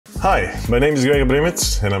Hi, my name is Greg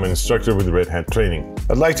Brimets and I'm an instructor with Red Hat Training.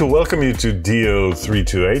 I'd like to welcome you to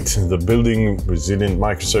DO328, the Building Resilient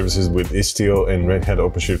Microservices with Istio and Red Hat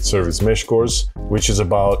OpenShift Service Mesh course, which is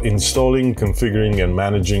about installing, configuring and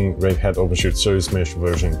managing Red Hat OpenShift Service Mesh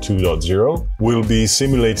version 2.0. We'll be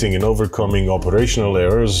simulating and overcoming operational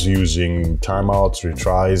errors using timeouts,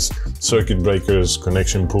 retries, circuit breakers,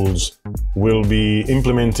 connection pools. We'll be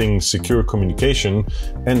implementing secure communication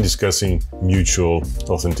and discussing mutual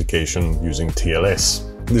authentication using TLS.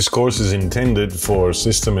 This course is intended for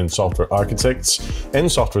system and software architects and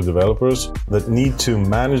software developers that need to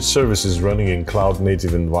manage services running in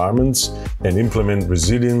cloud-native environments and implement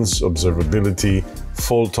resilience, observability,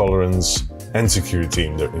 fault tolerance, and security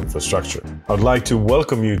in their infrastructure. I'd like to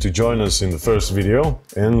welcome you to join us in the first video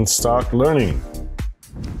and start learning.